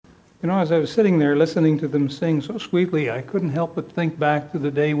You know, as I was sitting there listening to them sing so sweetly, I couldn't help but think back to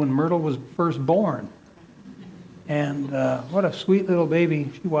the day when Myrtle was first born. And what a sweet little baby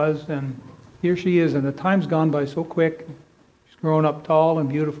she was, and here she is, and the time's gone by so quick. She's grown up tall and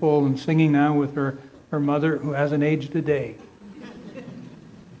beautiful and singing now with her mother, who hasn't aged a day.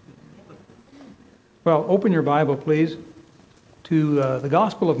 Well, open your Bible, please, to the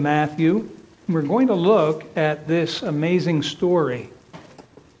Gospel of Matthew. We're going to look at this amazing story.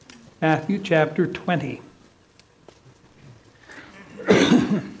 Matthew chapter 20.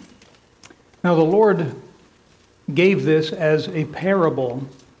 Now the Lord gave this as a parable.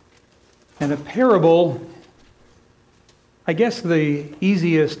 And a parable, I guess the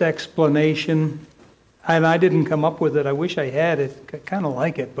easiest explanation, and I didn't come up with it, I wish I had it, I kind of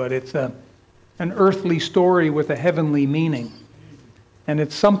like it, but it's an earthly story with a heavenly meaning. And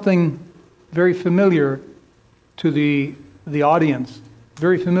it's something very familiar to the audience,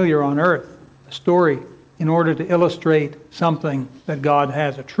 very familiar on earth, a story in order to illustrate something that God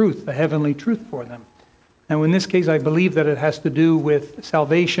has, a truth, a heavenly truth for them. Now in this case, I believe that it has to do with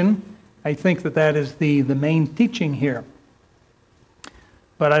salvation. I think that is the main teaching here.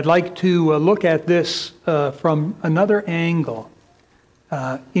 But I'd like to look at this from another angle.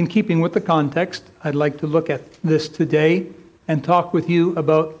 In keeping with the context, I'd like to look at this today and talk with you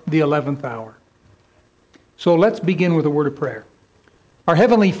about the 11th hour. So let's begin with a word of prayer. Our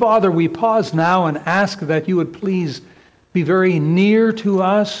Heavenly Father, we pause now and ask that you would please be very near to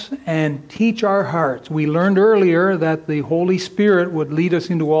us and teach our hearts. We learned earlier that the Holy Spirit would lead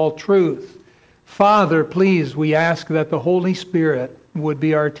us into all truth. Father, please, we ask that the Holy Spirit would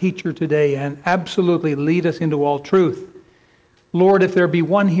be our teacher today and absolutely lead us into all truth. Lord, if there be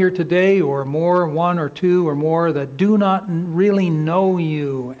one here today or more, one or two or more, that do not really know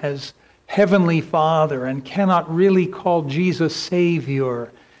you as Heavenly Father and cannot really call Jesus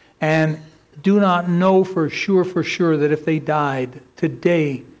Savior, and do not know for sure that if they died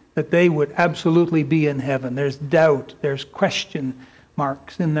today, that they would absolutely be in heaven. There's doubt, there's question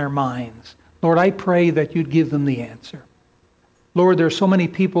marks in their minds. Lord, I pray that you'd give them the answer. Lord, there's so many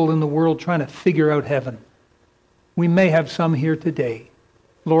people in the world trying to figure out heaven. We may have some here today.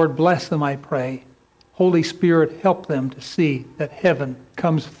 Lord, bless them, I pray. Holy Spirit, help them to see that heaven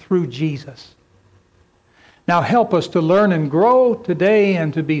comes through Jesus. Now help us to learn and grow today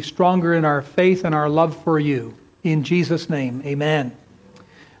and to be stronger in our faith and our love for you. In Jesus' name, amen.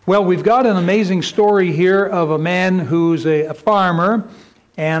 Well, we've got an amazing story here of a man who's a farmer,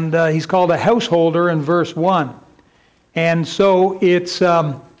 and he's called a householder in verse 1. And so it's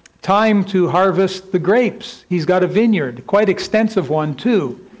time to harvest the grapes. He's got a vineyard, quite extensive one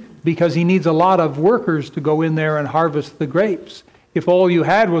too, because he needs a lot of workers to go in there and harvest the grapes. If all you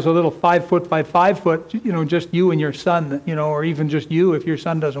had was a little 5 foot by 5 foot, just you and your son, or even just you, if your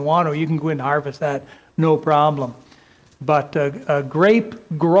son doesn't want to, you can go in and harvest that, no problem. But grape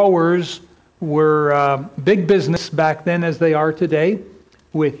growers were big business back then as they are today,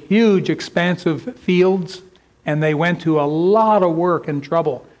 with huge expansive fields, and they went to a lot of work and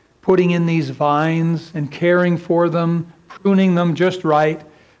trouble putting in these vines and caring for them, pruning them just right,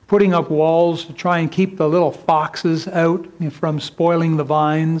 putting up walls to try and keep the little foxes out from spoiling the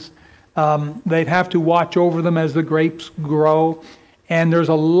vines. They'd have to watch over them as the grapes grow. And there's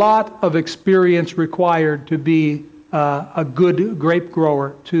a lot of experience required to be a good grape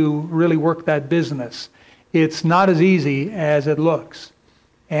grower to really work that business. It's not as easy as it looks.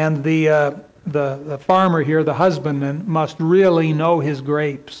 And the farmer here, the husbandman, must really know his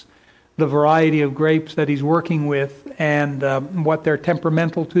grapes, the variety of grapes that he's working with, and what they're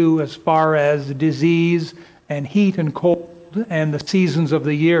temperamental to as far as disease and heat and cold and the seasons of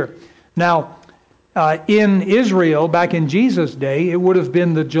the year. Now, in Israel, back in Jesus' day, it would have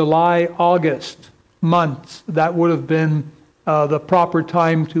been the July-August months. That would have been the proper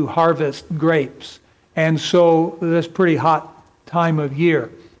time to harvest grapes. And so this pretty hot time of year.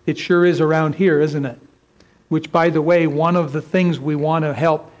 It sure is around here, isn't it? Which, by the way, one of the things we want to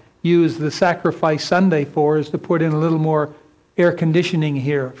help use the Sacrifice Sunday for is to put in a little more air conditioning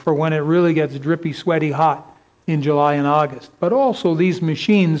here for when it really gets drippy, sweaty hot in July and August. But also these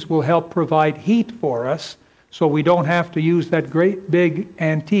machines will help provide heat for us so we don't have to use that great big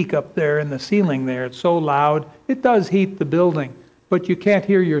antique up there in the ceiling there. It's so loud. It does heat the building, but you can't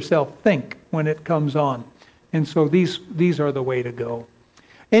hear yourself think when it comes on. And so these are the way to go.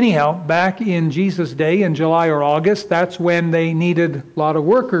 Anyhow, back in Jesus' day, in July or August, that's when they needed a lot of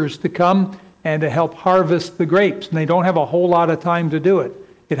workers to come and to help harvest the grapes. And they don't have a whole lot of time to do it.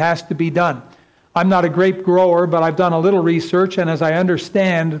 It has to be done. I'm not a grape grower, but I've done a little research, and as I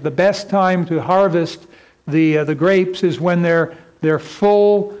understand, the best time to harvest the grapes is when they're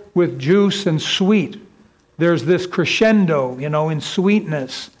full with juice and sweet. There's this crescendo, in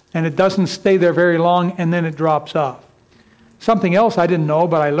sweetness, and it doesn't stay there very long, and then it drops off. Something else I didn't know,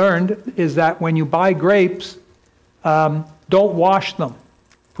 but I learned, is that when you buy grapes, don't wash them.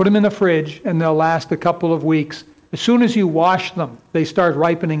 Put them in the fridge, and they'll last a couple of weeks. As soon as you wash them, they start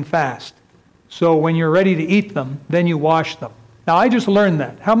ripening fast. So when you're ready to eat them, then you wash them. Now, I just learned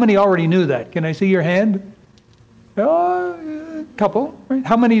that. How many already knew that? Can I see your hand? A couple. Right?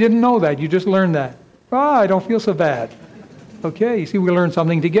 How many didn't know that? You just learned that. I don't feel so bad. Okay, you see, we learned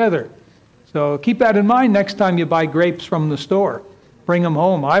something together. So keep that in mind next time you buy grapes from the store. Bring them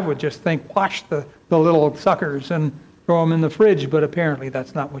home. I would just think, wash the little suckers and throw them in the fridge, but apparently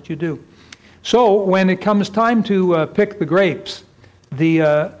that's not what you do. So when it comes time to pick the grapes, the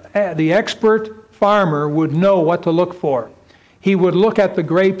expert farmer would know what to look for. He would look at the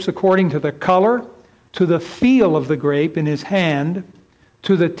grapes according to the color, to the feel of the grape in his hand,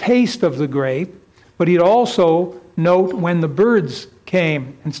 to the taste of the grape, but he'd also note when the birds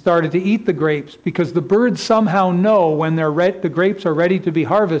came and started to eat the grapes, because the birds somehow know when the grapes are ready to be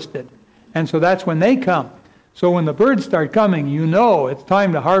harvested. And so that's when they come. So when the birds start coming, it's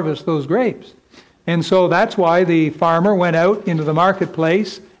time to harvest those grapes. And so that's why the farmer went out into the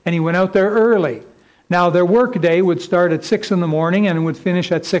marketplace, and he went out there early. Now, their work day would start at 6 in the morning and it would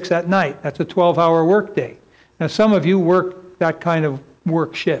finish at 6 at night. That's a 12-hour work day. Now, some of you work that kind of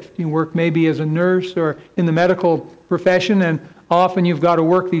work shift. You work maybe as a nurse or in the medical profession, and often you've got to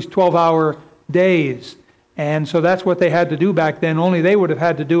work these 12-hour days. And so that's what they had to do back then, only they would have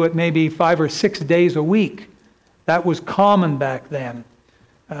had to do it maybe 5 or 6 days a week. That was common back then.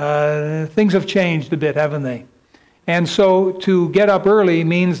 Things have changed a bit, haven't they? And so to get up early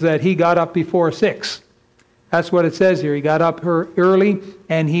means that he got up before 6. That's what it says here. He got up early,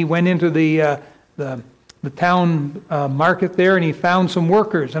 and he went into the town market there, and he found some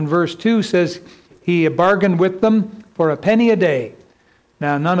workers. And verse 2 says he bargained with them for a penny a day.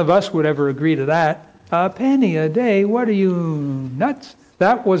 Now, none of us would ever agree to that. A penny a day? What are you, nuts?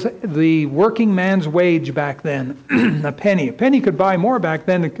 That was the working man's wage back then, a penny. A penny could buy more back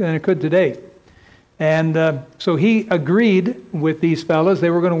then than it could today. And so he agreed with these fellas. They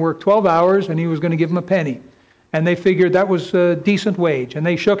were going to work 12 hours, and he was going to give them a penny. And they figured that was a decent wage. And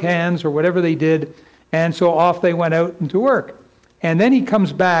they shook hands or whatever they did. And so off they went out into work. And then he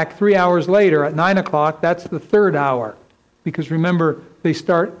comes back 3 hours later at 9 o'clock. That's the third hour. Because remember, they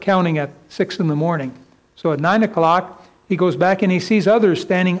start counting at 6 in the morning. So at 9 o'clock, he goes back and he sees others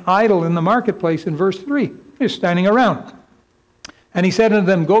standing idle in the marketplace in verse 3. They're standing around. And he said unto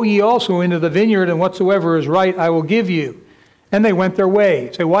them, Go ye also into the vineyard, and whatsoever is right I will give you. And they went their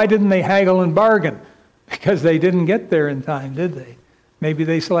way. Say, why didn't they haggle and bargain? Because they didn't get there in time, did they? Maybe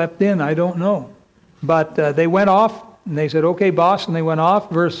they slept in, I don't know. But they went off, and they said, okay, boss, and they went off.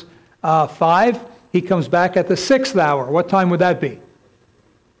 Verse 5, he comes back at the 6th hour. What time would that be?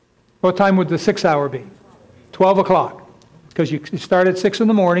 What time would the 6th hour be? 12 o'clock. Because you start at 6 in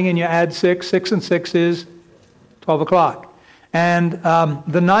the morning and you add 6. 6 and 6 is 12 o'clock. And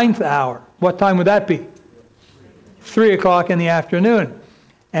the 9th hour, what time would that be? 3 o'clock in the afternoon.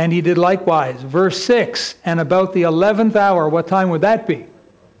 And he did likewise. Verse 6, and about the 11th hour, what time would that be?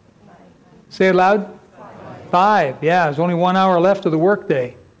 Say it loud. 5. Yeah, there's only 1 hour left of the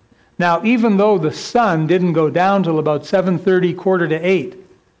workday. Now, even though the sun didn't go down till about 7:30, quarter to 8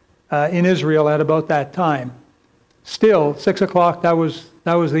 in Israel at about that time, still, 6 o'clock, that was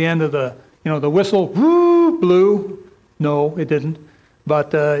the end of the whistle, whoo, blew. No, it didn't.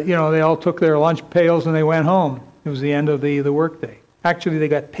 But, they all took their lunch pails and they went home. It was the end of the workday. Actually, they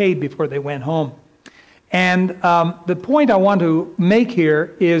got paid before they went home. And the point I want to make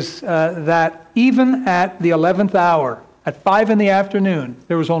here is that even at the 11th hour, at 5 in the afternoon,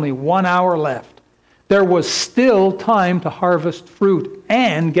 there was only 1 hour left. There was still time to harvest fruit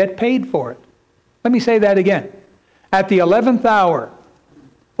and get paid for it. Let me say that again. At the 11th hour,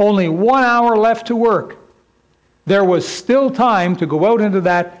 only 1 hour left to work. There was still time to go out into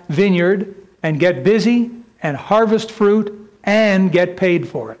that vineyard and get busy and harvest fruit and get paid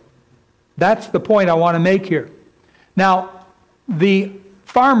for it. That's the point I want to make here. Now, the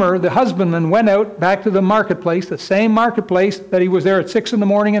farmer, the husbandman, went out back to the marketplace, the same marketplace that he was there at 6 in the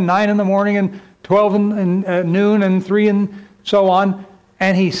morning and 9 in the morning and 12 in noon and 3 and so on,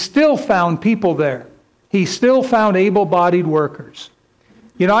 and he still found people there. He still found able-bodied workers.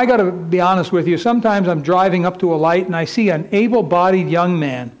 I got to be honest with you. Sometimes I'm driving up to a light and I see an able-bodied young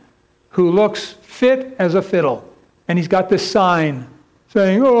man who looks fit as a fiddle. And he's got this sign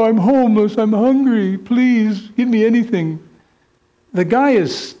saying, "Oh, I'm homeless, I'm hungry, please give me anything." The guy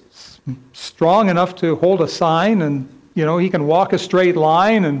is strong enough to hold a sign and he can walk a straight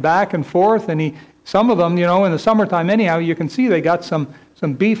line and back and forth, and some of them, in the summertime anyhow, you can see they got some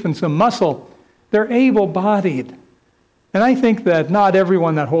beef and some muscle. They're able-bodied. And I think that not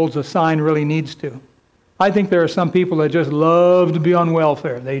everyone that holds a sign really needs to. I think there are some people that just love to be on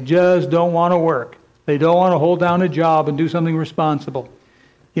welfare. They just don't want to work. They don't want to hold down a job and do something responsible.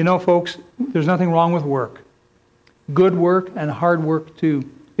 Folks, there's nothing wrong with work. Good work and hard work too.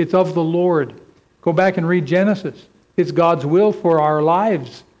 It's of the Lord. Go back and read Genesis. It's God's will for our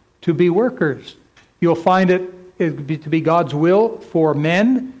lives to be workers. You'll find it to be God's will for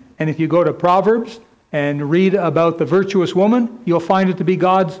men. And if you go to Proverbs and read about the virtuous woman, you'll find it to be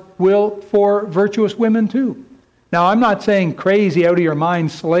God's will for virtuous women too. Now, I'm not saying crazy, out of your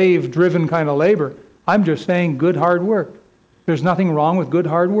mind, slave-driven kind of labor. I'm just saying good hard work. There's nothing wrong with good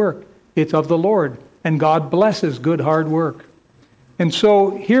hard work. It's of the Lord, and God blesses good hard work. And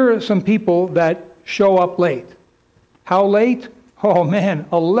so here are some people that show up late. How late? Oh man,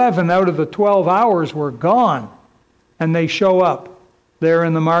 11 out of the 12 hours were gone, and they show up there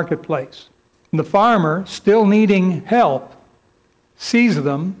in the marketplace. And the farmer, still needing help, sees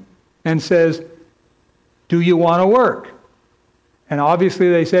them and says, "Do you want to work?" And obviously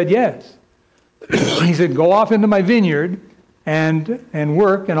they said yes. He said, "Go off into my vineyard and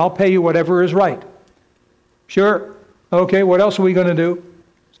work, and I'll pay you whatever is right." "Sure. Okay, what else are we going to do?"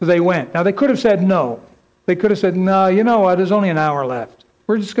 So they went. Now they could have said no. They could have said, "No, you know what, there's only an hour left.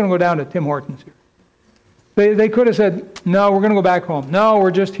 We're just going to go down to Tim Hortons here." They could have said, "No, we're going to go back home. No, we're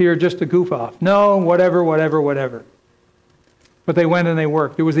just here just to goof off. No, whatever. But they went and they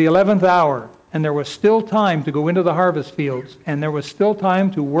worked. It was the 11th hour, and there was still time to go into the harvest fields, and there was still time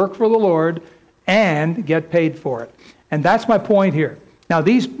to work for the Lord and get paid for it. And that's my point here. Now,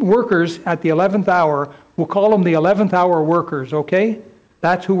 these workers at the 11th hour, we'll call them the 11th hour workers, okay?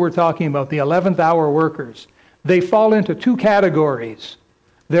 That's who we're talking about, the 11th hour workers. They fall into two categories.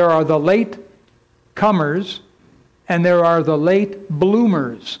 There are the late comers, and there are the late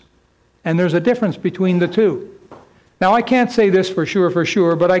bloomers. And there's a difference between the two. Now, I can't say this for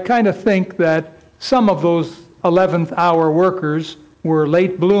sure, but I kind of think that some of those 11th hour workers were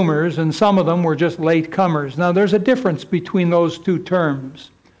late bloomers, and some of them were just late comers. Now, there's a difference between those two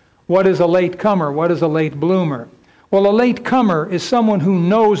terms. What is a late comer? What is a late bloomer? Well, a late comer is someone who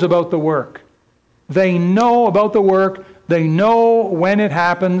knows about the work. They know about the work. They know when it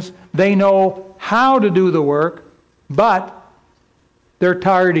happens. They know how to do the work, but they're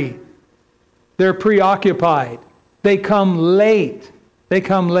tardy. They're preoccupied. They come late.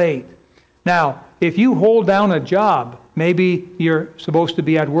 Now, if you hold down a job, maybe you're supposed to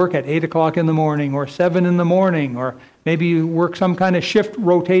be at work at 8 o'clock in the morning or 7 in the morning, or maybe you work some kind of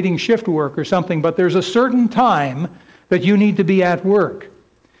rotating shift work or something, but there's a certain time that you need to be at work.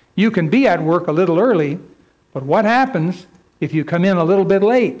 You can be at work a little early, but what happens if you come in a little bit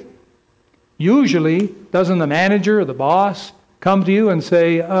late? Usually, doesn't the manager or the boss come to you and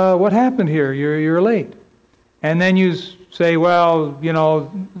say, "What happened here? You're late." And then you say, "Well,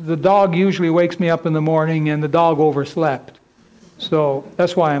 the dog usually wakes me up in the morning and the dog overslept. So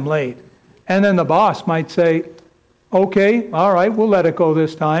that's why I'm late." And then the boss might say, "Okay, all right, we'll let it go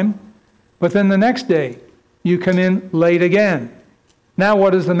this time." But then the next day, you come in late again. Now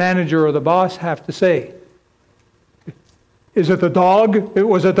what does the manager or the boss have to say? "Is it the dog?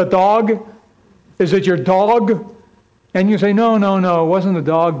 Was it the dog? Is it your dog?" And you say, no, it wasn't the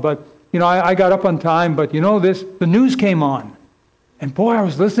dog, but I got up on time, but the news came on. And boy, I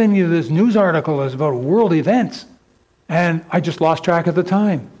was listening to this news article. It was about world events. And I just lost track of the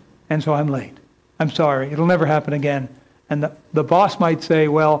time. And so I'm late. I'm sorry. It'll never happen again. And the boss might say,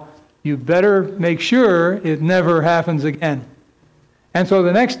 "Well, you better make sure it never happens again." And so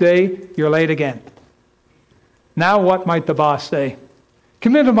the next day, you're late again. Now what might the boss say?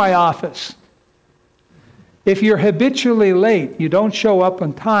 "Come into my office." If you're habitually late, you don't show up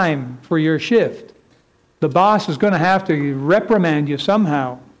on time for your shift, the boss is going to have to reprimand you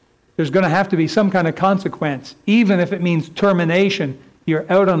somehow. There's going to have to be some kind of consequence, even if it means termination. You're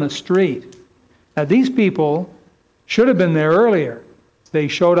out on the street. Now, these people should have been there earlier. They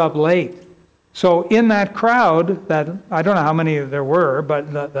showed up late. So in that crowd, that I don't know how many there were,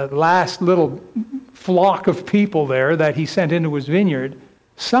 but the last little flock of people there that he sent into his vineyard,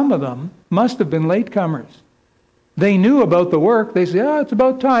 some of them must have been latecomers. They knew about the work. They said, "It's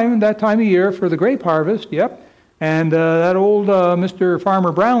about time, that time of year for the grape harvest." Yep. And that old Mr.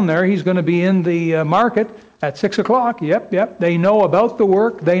 Farmer Brown there, he's going to be in the market at 6 o'clock. Yep. They know about the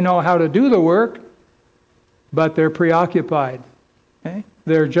work. They know how to do the work, but they're preoccupied. Okay?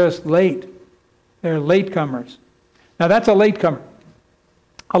 They're just late. They're latecomers. Now that's a latecomer.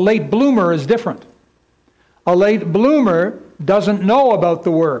 A late bloomer is different. A late bloomer doesn't know about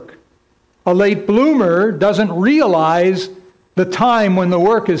the work. A late bloomer doesn't realize the time when the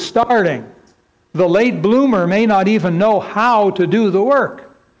work is starting. The late bloomer may not even know how to do the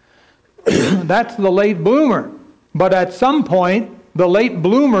work. That's the late bloomer. But at some point, the late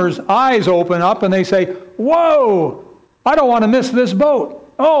bloomer's eyes open up and they say, whoa, I don't want to miss this boat.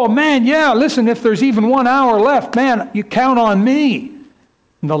 Oh man, yeah, listen, if there's even 1 hour left, man, you count on me.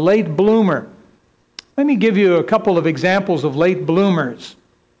 The late bloomer. Let me give you a couple of examples of late bloomers.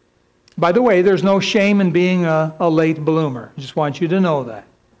 By the way, there's no shame in being a late bloomer. I just want you to know that.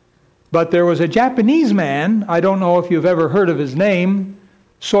 But there was a Japanese man, I don't know if you've ever heard of his name,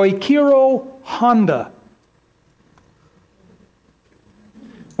 Soichiro Honda.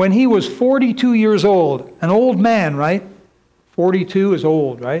 When he was 42 years old, an old man, right? 42 is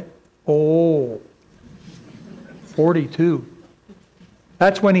old, right? Oh, 42.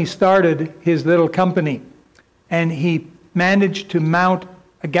 That's when he started his little company. And he managed to mount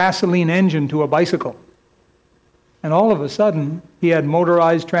a gasoline engine to a bicycle. And all of a sudden, he had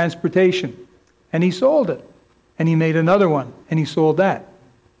motorized transportation. And he sold it. And he made another one. And he sold that.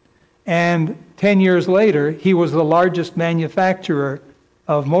 And 10 years later, he was the largest manufacturer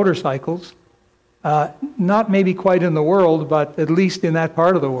of motorcycles. Not maybe quite in the world, but at least in that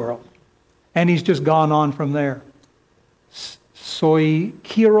part of the world. And he's just gone on from there.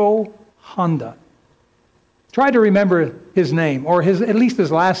 Soichiro Honda. Try to remember his name, or at least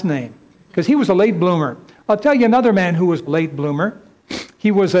his last name, because he was a late bloomer. I'll tell you another man who was a late bloomer.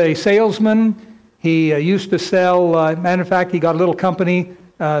 He was a salesman. He used to sell, matter of fact, he got a little company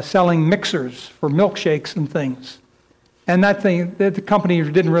selling mixers for milkshakes and things. And the company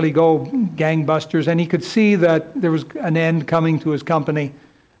didn't really go gangbusters, and he could see that there was an end coming to his company.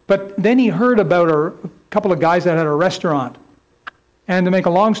 But then he heard about a couple of guys that had a restaurant. And to make a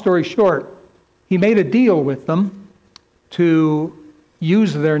long story short, he made a deal with them to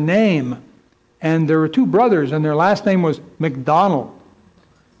use their name. And there were two brothers, and their last name was McDonald.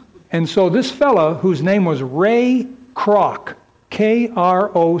 And so this fella, whose name was Ray Kroc,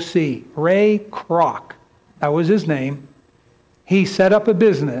 K-R-O-C, Ray Kroc, that was his name, he set up a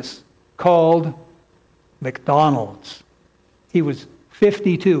business called McDonald's. He was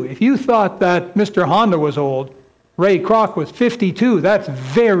 52. If you thought that Mr. Honda was old, Ray Kroc was 52. That's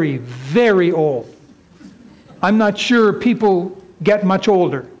very, very old. I'm not sure people get much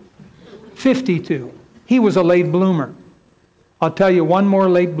older. 52. He was a late bloomer. I'll tell you one more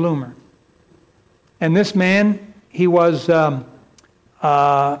late bloomer. And this man, he got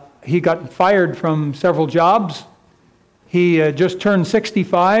fired from several jobs. He just turned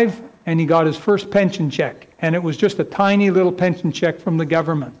 65, and he got his first pension check. And it was just a tiny little pension check from the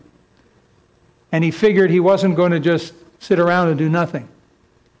government. And he figured he wasn't going to just sit around and do nothing.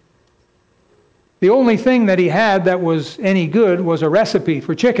 The only thing that he had that was any good was a recipe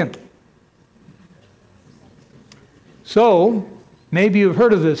for chicken. So, maybe you've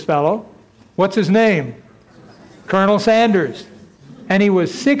heard of this fellow. What's his name? Colonel Sanders. And he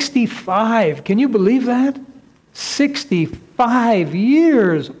was 65. Can you believe that? 65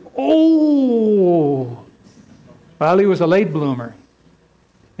 years old. Well, he was a late bloomer.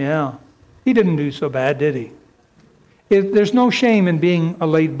 Yeah. He didn't do so bad, did he? There's no shame in being a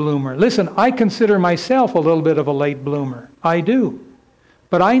late bloomer. Listen, I consider myself a little bit of a late bloomer. I do.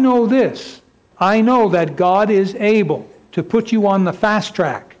 But I know this. I know that God is able to put you on the fast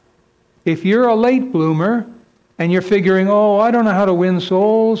track. If you're a late bloomer and you're figuring, oh, I don't know how to win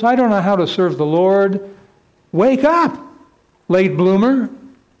souls, I don't know how to serve the Lord, wake up, late bloomer.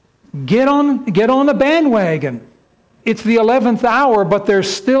 Get on the bandwagon. It's the 11th hour, but there's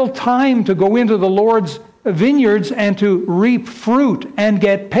still time to go into the Lord's vineyards and to reap fruit and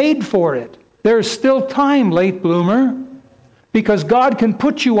get paid for it. There's still time, late bloomer, because God can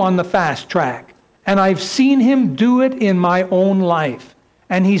put you on the fast track. And I've seen Him do it in my own life.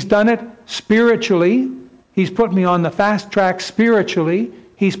 And He's done it spiritually. He's put me on the fast track spiritually.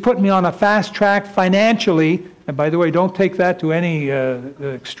 He's put me on a fast track financially. And by the way, don't take that to any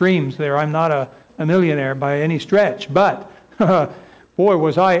extremes there. I'm not a millionaire by any stretch. But, boy,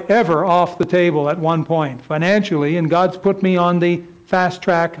 was I ever off the table at one point financially. And God's put me on the fast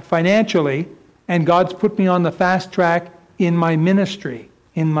track financially. And God's put me on the fast track in my ministry,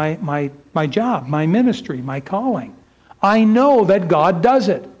 in my job, my ministry, my calling. I know that God does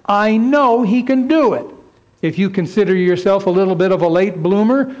it. I know He can do it. If you consider yourself a little bit of a late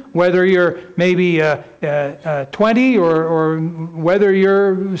bloomer, whether you're maybe 20 or whether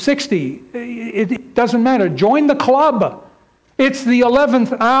you're 60, it doesn't matter. Join the club. It's the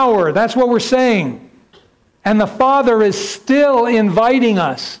 11th hour. That's what we're saying. And the Father is still inviting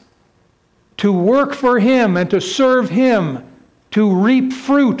us to work for Him and to serve Him, to reap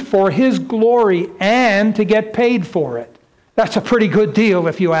fruit for His glory and to get paid for it. That's a pretty good deal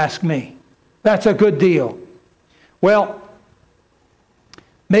if you ask me. That's a good deal. Well,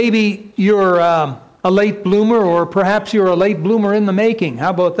 maybe you're a late bloomer, or perhaps you're a late bloomer in the making.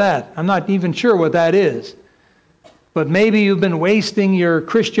 How about that? I'm not even sure what that is. But maybe you've been wasting your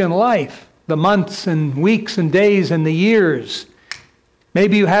Christian life, the months and weeks and days and the years.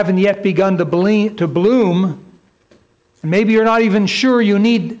 Maybe you haven't yet begun to bloom. Maybe you're not even sure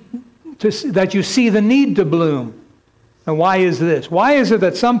that you see the need to bloom. And why is this? Why is it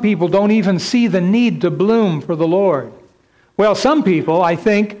that some people don't even see the need to bloom for the Lord? Well, some people, I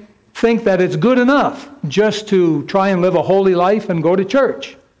think that it's good enough just to try and live a holy life and go to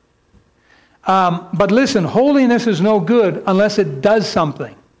church. But listen, holiness is no good unless it does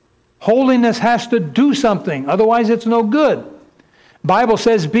something. Holiness has to do something, otherwise it's no good. Bible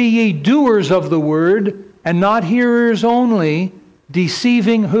says, "Be ye doers of the word, and not hearers only,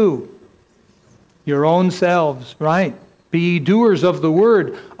 deceiving" who? Your own selves, right? Be ye doers of the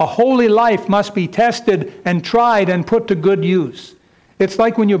word. A holy life must be tested and tried and put to good use. It's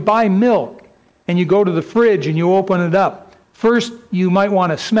like when you buy milk and you go to the fridge and you open it up. First, you might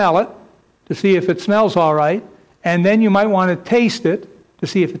want to smell it to see if it smells all right, and then you might want to taste it to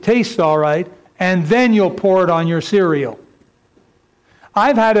see if it tastes all right, and then you'll pour it on your cereal.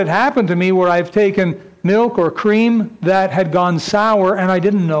 I've had it happen to me where I've taken milk or cream that had gone sour and I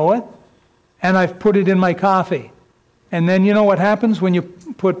didn't know it, and I've put it in my coffee. And then you know what happens when you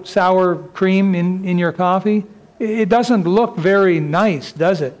put sour cream in your coffee? It doesn't look very nice,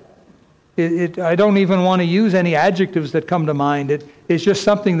 does it? I don't even want to use any adjectives that come to mind. It's just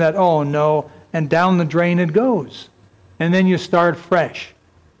something that, oh no, and down the drain it goes. And then you start fresh.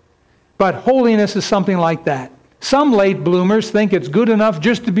 But holiness is something like that. Some late bloomers think it's good enough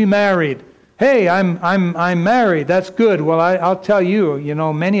just to be married. Hey, I'm married. That's good. Well, I'll tell you,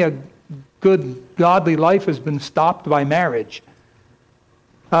 many a good godly life has been stopped by marriage.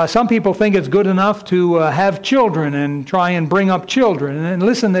 Some people think it's good enough to have children and try and bring up children. And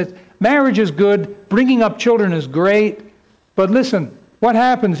listen, that marriage is good, bringing up children is great. But listen, what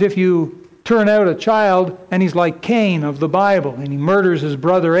happens if you turn out a child and he's like Cain of the Bible and he murders his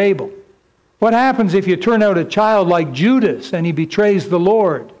brother Abel? What happens if you turn out a child like Judas and he betrays the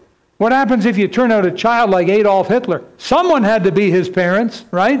Lord? What happens if you turn out a child like Adolf Hitler? Someone had to be his parents,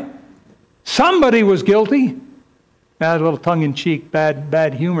 right? Somebody was guilty. A little tongue-in-cheek,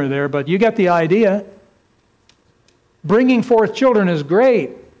 bad humor there, but you get the idea. Bringing forth children is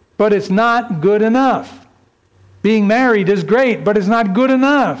great, but it's not good enough. Being married is great, but it's not good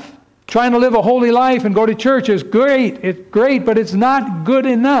enough. Trying to live a holy life and go to church is great. It's great, but it's not good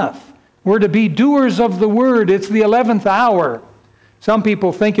enough. We're to be doers of the word. It's the 11th hour. Some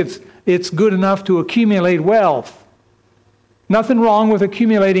people think it's good enough to accumulate wealth. Nothing wrong with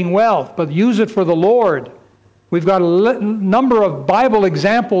accumulating wealth, but use it for the Lord. We've got a number of Bible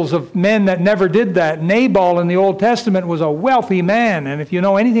examples of men that never did that. Nabal in the Old Testament was a wealthy man, and if you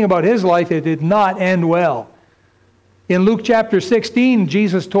know anything about his life, it did not end well. In Luke chapter 16,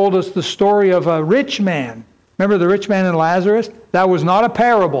 Jesus told us the story of a rich man. Remember the rich man and Lazarus? That was not a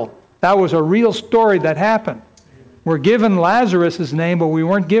parable. That was a real story that happened. We're given Lazarus' name, but we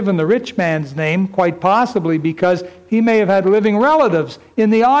weren't given the rich man's name, quite possibly because he may have had living relatives in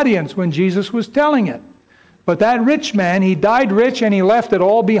the audience when Jesus was telling it. But that rich man, he died rich and he left it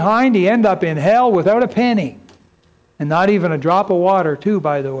all behind. He ended up in hell without a penny. And not even a drop of water, too,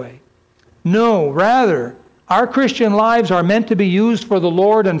 by the way. No, rather, our Christian lives are meant to be used for the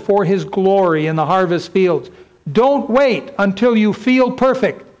Lord and for His glory in the harvest fields. Don't wait until you feel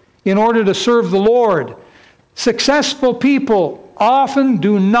perfect in order to serve the Lord. Successful people often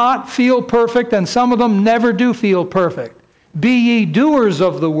do not feel perfect, and some of them never do feel perfect. Be ye doers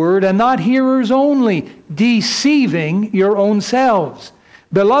of the word, and not hearers only, deceiving your own selves.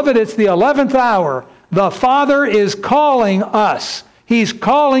 Beloved, it's the 11th hour. The Father is calling us. He's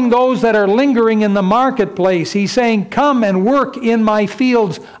calling those that are lingering in the marketplace. He's saying, come and work in my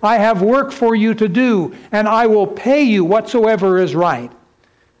fields. I have work for you to do, and I will pay you whatsoever is right.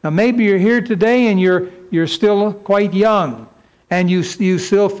 Now maybe you're here today and you're still quite young, and you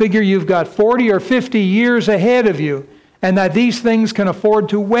still figure you've got 40 or 50 years ahead of you, and that these things can afford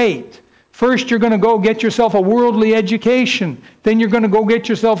to wait. First, you're going to go get yourself a worldly education. Then you're going to go get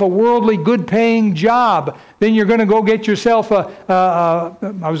yourself a worldly, good-paying job. Then you're going to go get yourself I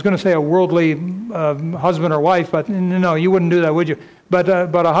was going to say a worldly husband or wife, but no, you wouldn't do that, would you? But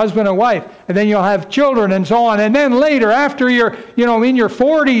a husband and wife. And then you'll have children and so on. And then later, after you're in your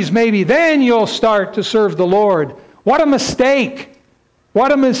 40s maybe, then you'll start to serve the Lord. What a mistake.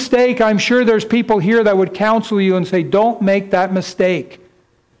 What a mistake. I'm sure there's people here that would counsel you and say, don't make that mistake.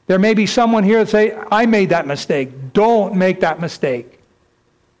 There may be someone here that say, I made that mistake. Don't make that mistake.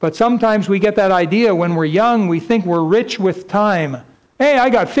 But sometimes we get that idea when we're young, we think we're rich with time. Hey, I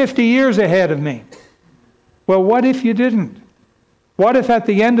got 50 years ahead of me. Well, what if you didn't? What if at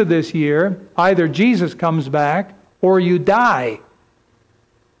the end of this year, either Jesus comes back or you die?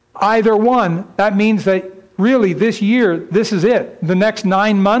 Either one, that means that really this year, this is it. The next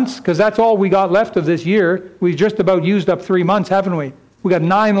 9 months, because that's all we got left of this year. We've just about used up 3 months, haven't we? We got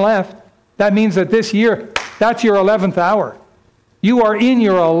 9 left. That means that this year, that's your 11th hour. You are in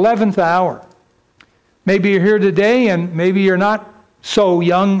your 11th hour. Maybe you're here today and maybe you're not so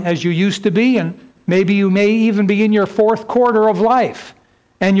young as you used to be, and maybe you may even be in your 4th quarter of life.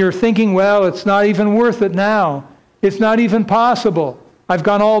 And you're thinking, well, it's not even worth it now. It's not even possible. I've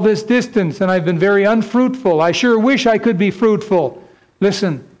gone all this distance and I've been very unfruitful. I sure wish I could be fruitful.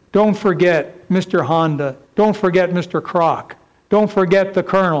 Listen, don't forget Mr. Honda. Don't forget Mr. Kroc. Don't forget the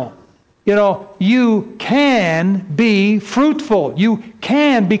Colonel. You know, you can be fruitful. You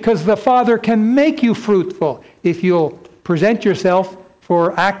can, because the Father can make you fruitful if you'll present yourself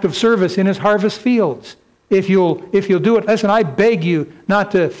for active service in His harvest fields. If you'll do it. Listen, I beg you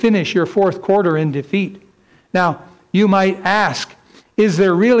not to finish your 4th quarter in defeat. Now, you might ask, is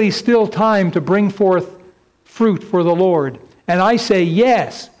there really still time to bring forth fruit for the Lord? And I say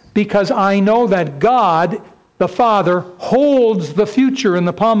yes, because I know that God, the Father, holds the future in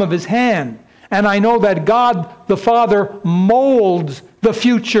the palm of His hand. And I know that God, the Father, molds the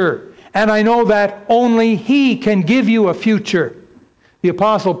future. And I know that only He can give you a future. The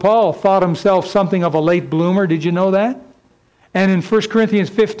Apostle Paul thought himself something of a late bloomer. Did you know that? And in 1 Corinthians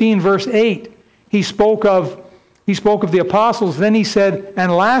 15, verse 8, he spoke of the apostles. Then he said,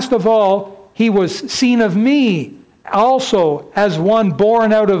 and last of all, he was seen of me also as one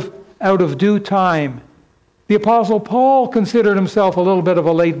born out of due time. The Apostle Paul considered himself a little bit of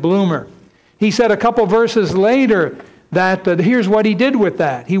a late bloomer. He said a couple verses later that here's what he did with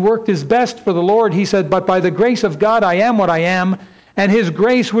that. He worked his best for the Lord. He said, but by the grace of God I am what I am, and His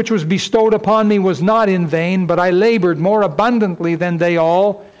grace which was bestowed upon me was not in vain, but I labored more abundantly than they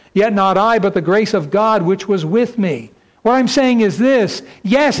all. Yet not I, but the grace of God which was with me. What I'm saying is this.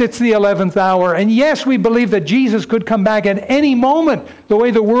 Yes, it's the 11th hour. And yes, we believe that Jesus could come back at any moment, the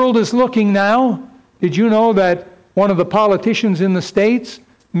way the world is looking now. Did you know that one of the politicians in the States,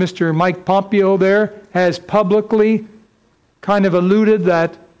 Mr. Mike Pompeo there, has publicly kind of alluded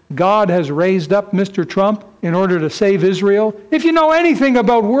that God has raised up Mr. Trump in order to save Israel? If you know anything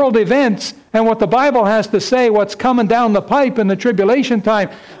about world events and what the Bible has to say, what's coming down the pipe in the tribulation time,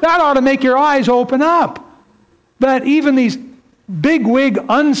 that ought to make your eyes open up. That even these bigwig,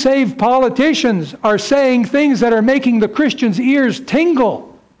 unsaved politicians are saying things that are making the Christians' ears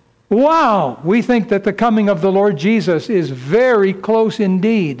tingle. Wow! We think that the coming of the Lord Jesus is very close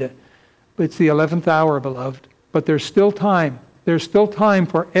indeed. It's the 11th hour, beloved. But there's still time. There's still time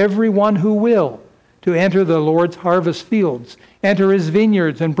for everyone who will to enter the Lord's harvest fields, enter His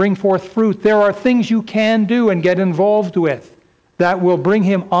vineyards and bring forth fruit. There are things you can do and get involved with that will bring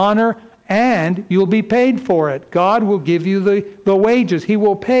Him honor, and you'll be paid for it. God will give you the wages. He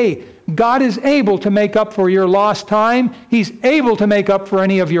will pay. God is able to make up for your lost time. He's able to make up for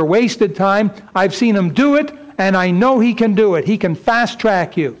any of your wasted time. I've seen Him do it, and I know He can do it. He can fast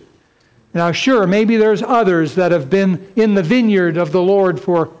track you. Now, sure, maybe there's others that have been in the vineyard of the Lord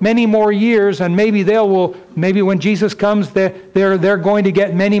for many more years, and maybe maybe when Jesus comes, they're going to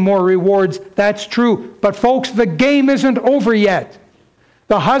get many more rewards. That's true. But folks, the game isn't over yet.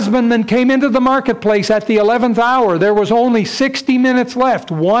 The husbandman came into the marketplace at the 11th hour. There was only 60 minutes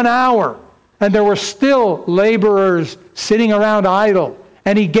left, 1 hour, and there were still laborers sitting around idle,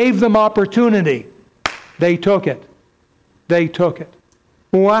 and He gave them opportunity. They took it. They took it.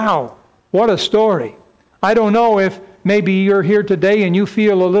 Wow. What a story. I don't know if maybe you're here today and you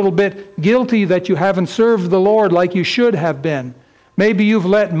feel a little bit guilty that you haven't served the Lord like you should have been. Maybe you've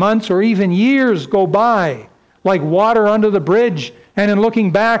let months or even years go by like water under the bridge. And in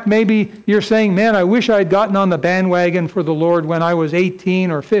looking back, maybe you're saying, man, I wish I'd gotten on the bandwagon for the Lord when I was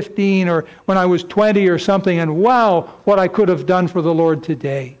 18 or 15 or when I was 20 or something. And wow, what I could have done for the Lord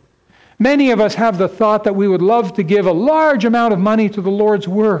today. Many of us have the thought that we would love to give a large amount of money to the Lord's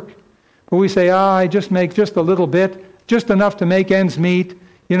work. But we say, I just make just a little bit, just enough to make ends meet.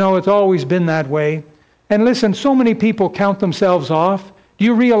 You know, it's always been that way. And listen, so many people count themselves off. Do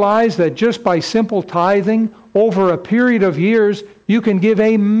you realize that just by simple tithing, over a period of years, you can give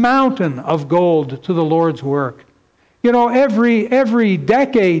a mountain of gold to the Lord's work? You know, every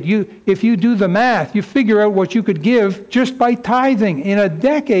decade, if you do the math, you figure out what you could give just by tithing. In a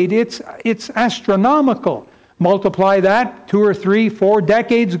decade, it's astronomical. Multiply that, 2 or 3, 4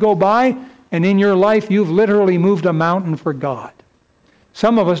 decades go by, and in your life, you've literally moved a mountain for God.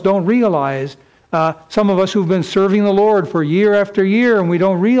 Some of us don't realize, some of us who've been serving the Lord for year after year, and we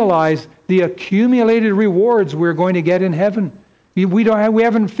don't realize the accumulated rewards we're going to get in heaven. We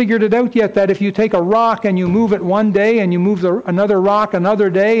haven't figured it out yet that if you take a rock and you move it one day and you move another rock another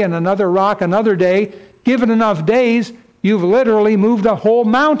day and another rock another day, given enough days, you've literally moved a whole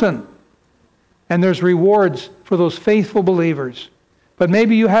mountain. And there's rewards for those faithful believers. But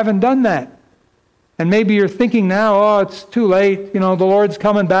maybe you haven't done that. And maybe you're thinking now, oh, it's too late. You know, the Lord's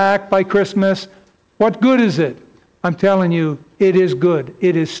coming back by Christmas. What good is it? I'm telling you, it is good.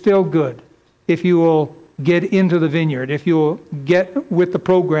 It is still good if you will get into the vineyard, if you will get with the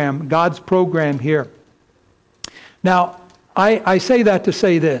program, God's program here. Now, I say that to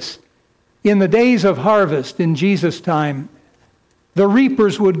say this. In the days of harvest in Jesus' time, the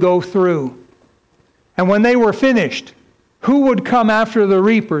reapers would go through. And when they were finished, who would come after the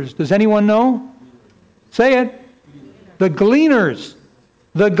reapers? Does anyone know? Say it. The gleaners.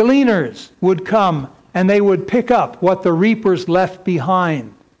 The gleaners would come and they would pick up what the reapers left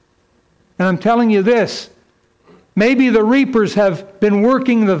behind. And I'm telling you this, maybe the reapers have been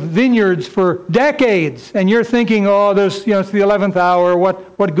working the vineyards for decades, and you're thinking, oh, it's the 11th hour,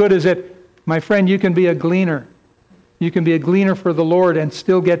 what good is it? My friend, you can be a gleaner. You can be a gleaner for the Lord and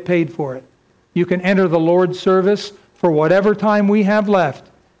still get paid for it. You can enter the Lord's service for whatever time we have left,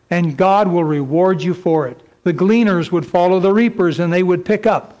 and God will reward you for it. The gleaners would follow the reapers, and they would pick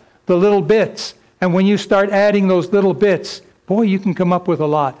up the little bits. And when you start adding those little bits, boy, you can come up with a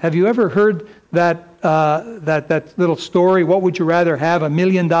lot. Have you ever heard that little story? What would you rather have, $1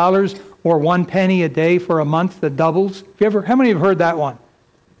 million or 1 penny a day for a month that doubles? How many have heard that one?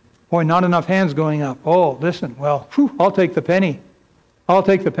 Boy, not enough hands going up. Oh, listen, well, I'll take the penny. I'll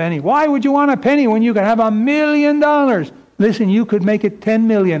take the penny. Why would you want a penny when you can have $1 million? Listen, you could make it 10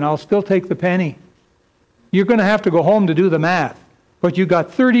 million. I'll still take the penny. You're going to have to go home to do the math. But you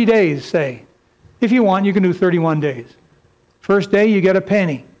got 30 days, say. If you want, you can do 31 days. First day, you get a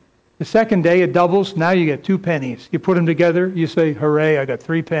penny. The second day, it doubles. Now you get 2 pennies. You put them together, you say, hooray, I got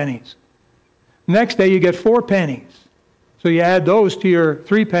 3 pennies. Next day, you get 4 pennies. So you add those to your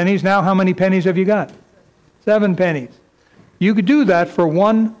 3 pennies. Now how many pennies have you got? 7 pennies. You could do that for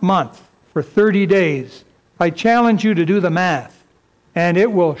 1 month, for 30 days. I challenge you to do the math, and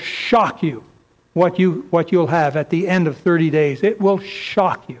it will shock you what you'll have at the end of 30 days. It will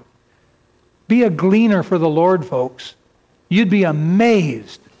shock you. Be a gleaner for the Lord, folks. You'd be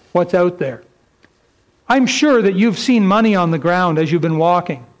amazed what's out there. I'm sure that you've seen money on the ground as you've been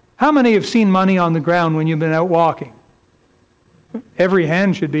walking. How many have seen money on the ground when you've been out walking? Every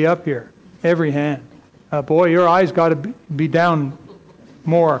hand should be up here. Every hand. Boy, your eyes got to be down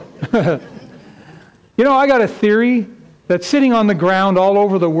more. You know, I got a theory that sitting on the ground all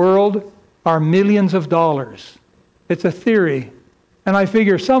over the world are millions of dollars. It's a theory. And I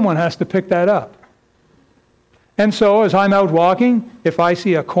figure someone has to pick that up. And so as I'm out walking, if I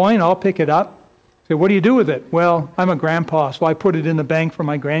see a coin, I'll pick it up. Say, what do you do with it? Well, I'm a grandpa, so I put it in the bank for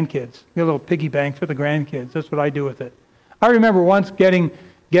my grandkids. A little piggy bank for the grandkids. That's what I do with it. I remember once getting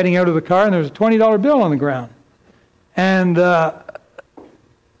out of the car and there was a $20 bill on the ground. And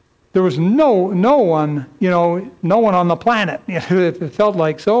there was no one on the planet. It felt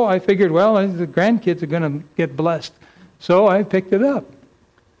like so. I figured, well, the grandkids are going to get blessed. So I picked it up.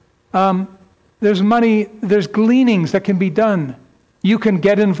 There's money, there's gleanings that can be done. You can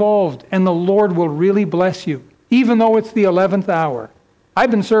get involved, and the Lord will really bless you, even though it's the 11th hour. I've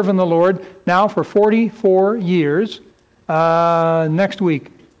been serving the Lord now for 44 years.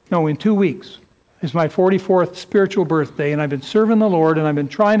 In 2 weeks is my 44th spiritual birthday, and I've been serving the Lord, and I've been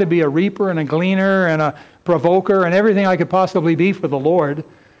trying to be a reaper and a gleaner and a provoker and everything I could possibly be for the Lord.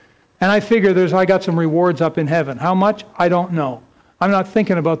 And I figure I got some rewards up in heaven. How much? I don't know. I'm not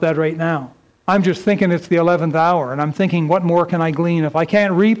thinking about that right now. I'm just thinking it's the 11th hour, and I'm thinking, what more can I glean? If I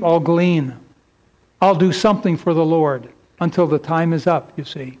can't reap, I'll glean. I'll do something for the Lord until the time is up, you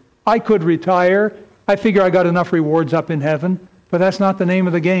see. I could retire. I figure I got enough rewards up in heaven, but that's not the name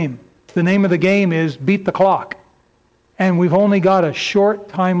of the game. The name of the game is beat the clock. And we've only got a short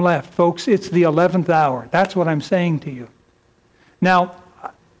time left, folks. It's the 11th hour. That's what I'm saying to you. Now,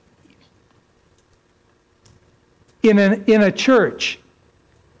 in a church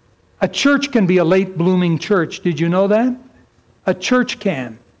can be a late blooming church. Did you know that? A church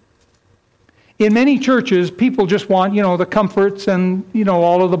can. In many churches, people just want, the comforts and,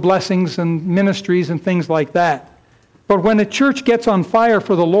 all of the blessings and ministries and things like that. But when a church gets on fire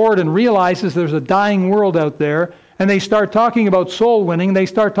for the Lord and realizes there's a dying world out there, and they start talking about soul winning, they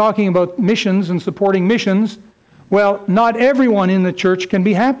start talking about missions and supporting missions, well, not everyone in the church can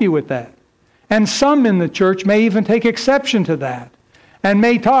be happy with that. And some in the church may even take exception to that and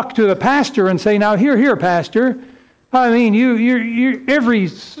may talk to the pastor and say, now, here, pastor, I mean, you every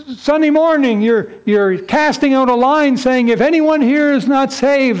Sunday morning you're casting out a line saying, if anyone here is not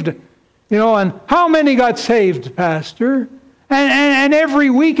saved, and how many got saved, pastor? And every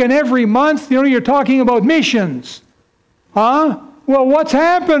week and every month, you're talking about missions. Huh? Well, what's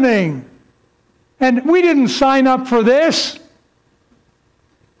happening? And we didn't sign up for this.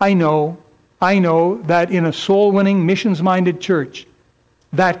 I know that in a soul-winning, missions-minded church,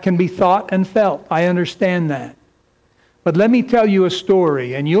 that can be thought and felt. I understand that. But let me tell you a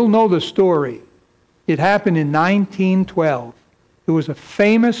story, and you'll know the story. It happened in 1912. It was a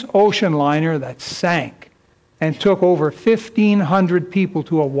famous ocean liner that sank and took over 1,500 people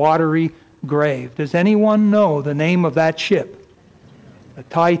to a watery grave. Does anyone know the name of that ship? The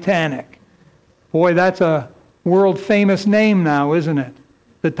Titanic. Boy, that's a world-famous name now, isn't it?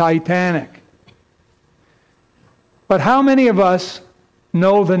 The Titanic. But how many of us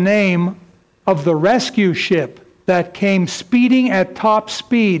know the name of the rescue ship that came speeding at top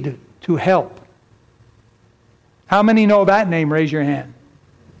speed to help? How many know that name? Raise your hand.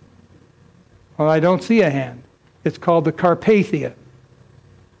 Well, I don't see a hand. It's called the Carpathia.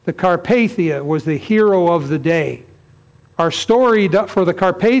 The Carpathia was the hero of the day. Our story for the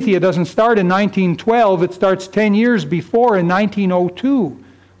Carpathia doesn't start in 1912. It starts 10 years before, in 1902,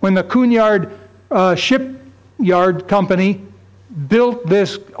 when the Cunard Shipyard Company built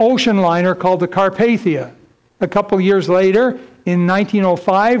this ocean liner called the Carpathia. A couple years later, in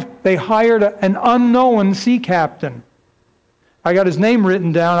 1905, they hired an unknown sea captain. I got his name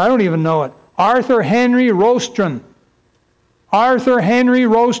written down. I don't even know it. Arthur Henry Rostron. Arthur Henry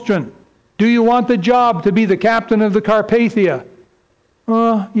Rostron. Do you want the job to be the captain of the Carpathia?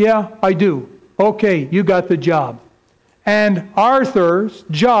 Yeah, I do. Okay, you got the job. And Arthur's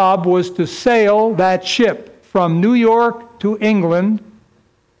job was to sail that ship from New York to England,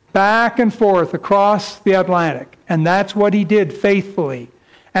 back and forth across the Atlantic. And that's what he did faithfully.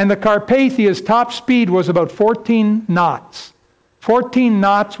 And the Carpathia's top speed was about 14 knots. 14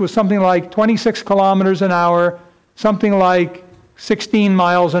 knots was something like 26 kilometers an hour, something like 16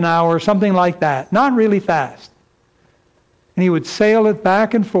 miles an hour, something like that. Not really fast. And he would sail it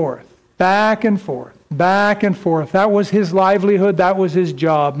back and forth, back and forth, back and forth. That was his livelihood. That was his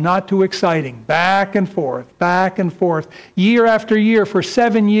job. Not too exciting. Back and forth, back and forth. Year after year, for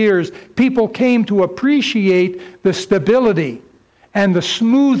 7 years, people came to appreciate the stability and the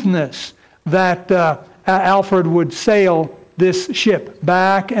smoothness that Alfred would sail this ship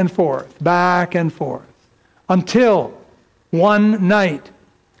back and forth, until one night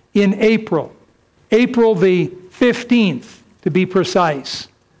in April the 15th to be precise,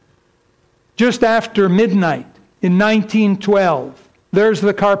 just after midnight in 1912, there's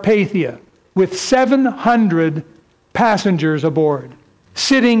the Carpathia with 700 passengers aboard,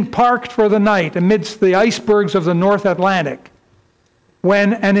 sitting parked for the night amidst the icebergs of the North Atlantic,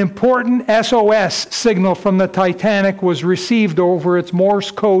 when an important SOS signal from the Titanic was received over its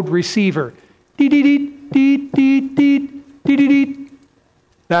Morse code receiver. Deet, deet, deet, deet, deet, deet.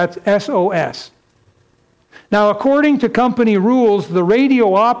 That's SOS. Now, according to company rules, the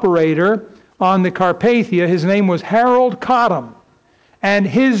radio operator on the Carpathia, his name was Harold Cottam, and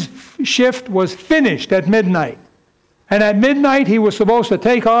his shift was finished at midnight. And at midnight, he was supposed to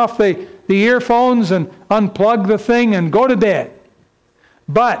take off the earphones and unplug the thing and go to bed.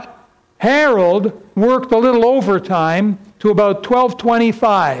 But Harold worked a little overtime to about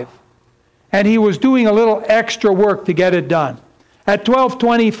 12:25, and he was doing a little extra work to get it done. At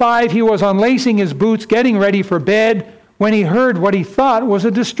 12:25, he was unlacing his boots, getting ready for bed, when he heard what he thought was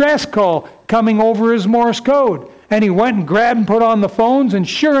a distress call coming over his Morse code. And he went and grabbed and put on the phones, and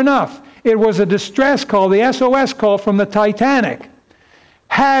sure enough, it was a distress call, the SOS call from the Titanic.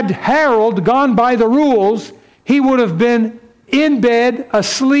 Had Harold gone by the rules, he would have been in bed,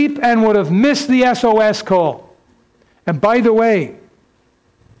 asleep, and would have missed the SOS call. And by the way,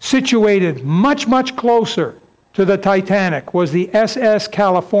 situated much, much closer to the Titanic was the SS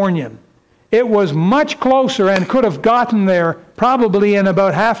Californian. It was much closer and could have gotten there probably in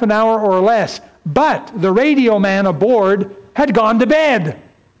about half an hour or less. But the radio man aboard had gone to bed.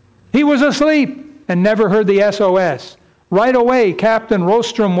 He was asleep and never heard the SOS. Right away, Captain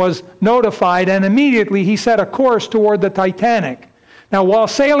Rostrom was notified, and immediately he set a course toward the Titanic. Now, while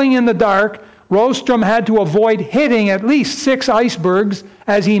sailing in the dark, Rostrom had to avoid hitting at least 6 icebergs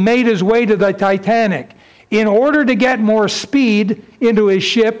as he made his way to the Titanic. in order to get more speed into his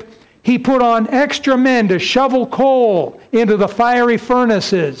ship, he put on extra men to shovel coal into the fiery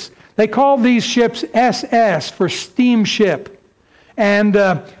furnaces. They called these ships SS for steamship. And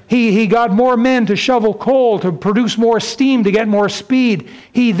he got more men to shovel coal to produce more steam to get more speed.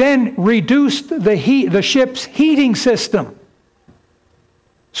 He then reduced the ship's heating system,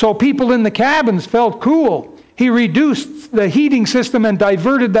 so people in the cabins felt cool. He reduced the heating system and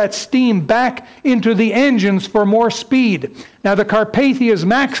diverted that steam back into the engines for more speed. Now the Carpathia's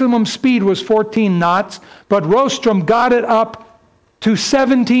maximum speed was 14 knots, but Rostrum got it up to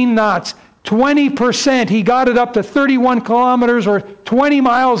 17 knots. 20%. He got it up to 31 kilometers or 20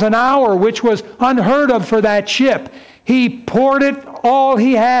 miles an hour, which was unheard of for that ship. He poured it all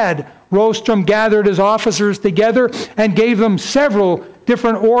he had. Rostrum gathered his officers together and gave them several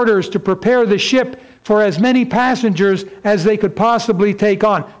different orders to prepare the ship for as many passengers as they could possibly take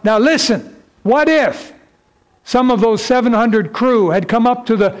on. Now listen, what if some of those 700 crew had come up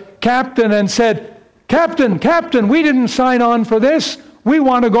to the captain and said, Captain, we didn't sign on for this. We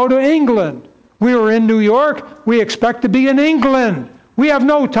want to go to England. We were in New York. We expect to be in England. We have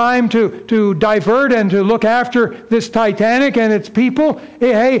no time to divert and to look after this Titanic and its people.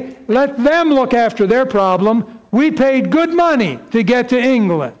 Hey, let them look after their problem. We paid good money to get to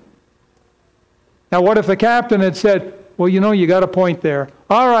England. Now, what if the captain had said, well, you got a point there.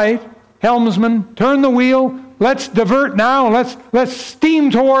 All right, helmsman, turn the wheel. Let's divert now. Let's steam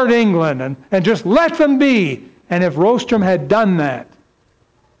toward England and just let them be. And if Rostrum had done that,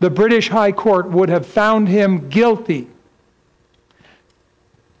 the British High Court would have found him guilty,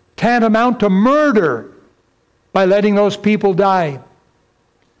 tantamount to murder, by letting those people die.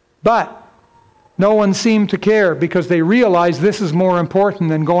 But no one seemed to care because they realized this is more important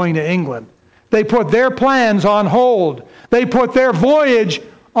than going to England. They put their plans on hold. They put their voyage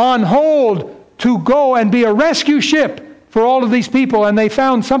on hold to go and be a rescue ship for all of these people. And they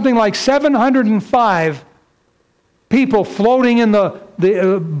found something like 705 people floating in the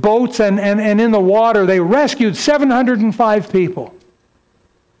boats and in the water. They rescued 705 people.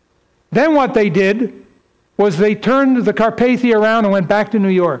 Then what they did was they turned the Carpathia around and went back to New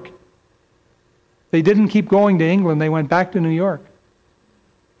York. They didn't keep going to England. They went back to New York.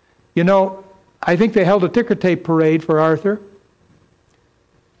 I think they held a ticker tape parade for Arthur.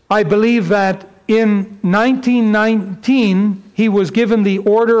 I believe that in 1919, he was given the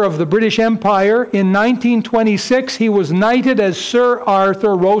Order of the British Empire. In 1926, he was knighted as Sir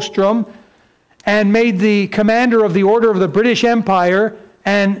Arthur Rostrum and made the commander of the Order of the British Empire.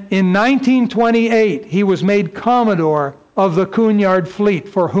 And in 1928, he was made Commodore of the Cunard Fleet,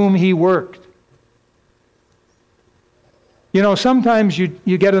 for whom he worked. Sometimes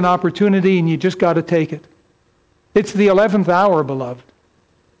you get an opportunity and you just got to take it. It's the 11th hour, beloved.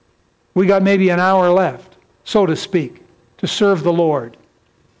 We got maybe an hour left, so to speak, to serve the Lord.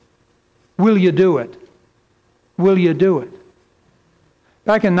 Will you do it? Will you do it?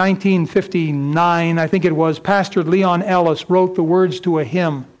 Back in 1959, I think it was, Pastor Leon Ellis wrote the words to a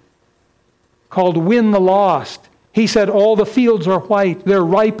hymn called Win the Lost. He said, all the fields are white, they're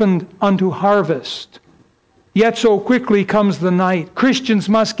ripened unto harvest. Yet so quickly comes the night. Christians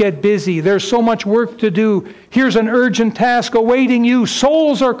must get busy. There's so much work to do. Here's an urgent task awaiting you.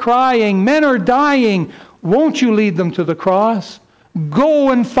 Souls are crying. Men are dying. Won't you lead them to the cross?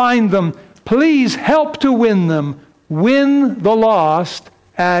 Go and find them. Please help to win them. Win the lost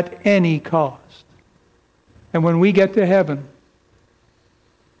at any cost. And when we get to heaven,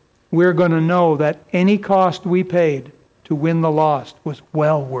 we're going to know that any cost we paid to win the lost was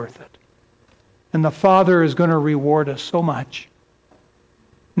well worth it. And the Father is going to reward us so much.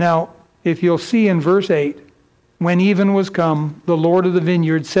 Now, if you'll see in verse 8, when even was come, the Lord of the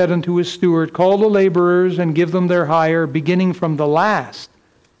vineyard said unto his steward, call the laborers and give them their hire, beginning from the last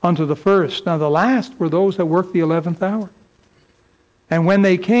unto the first. Now the last were those that worked the 11th hour. And when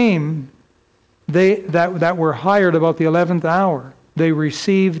they came, that were hired about the 11th hour, they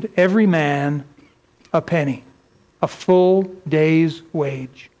received every man a penny, a full day's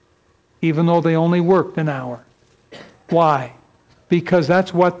wage, even though they only worked an hour. Why? Because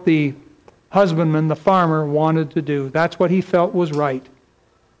that's what the husbandman, the farmer, wanted to do. That's what he felt was right.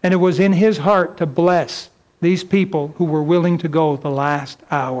 And it was in his heart to bless these people who were willing to go the last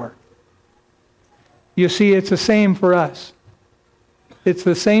hour. You see, it's the same for us. It's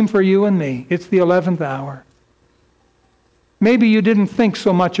the same for you and me. It's the 11th hour. Maybe you didn't think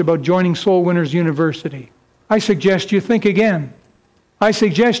so much about joining Soul Winners University. I suggest you think again. I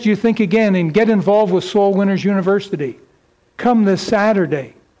suggest you think again and get involved with Soul Winners University. Come this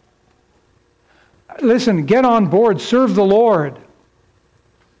Saturday. Listen, get on board. Serve the Lord.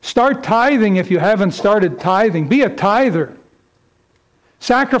 Start tithing if you haven't started tithing. Be a tither.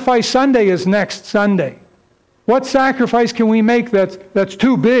 Sacrifice Sunday is next Sunday. What sacrifice can we make that's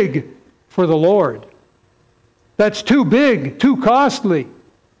too big for the Lord? That's too big, too costly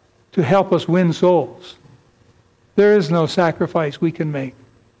to help us win souls. There is no sacrifice we can make.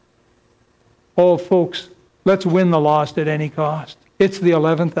 Oh, folks, let's win the lost at any cost. It's the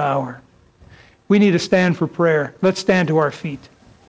 11th hour. We need to stand for prayer. Let's stand to our feet.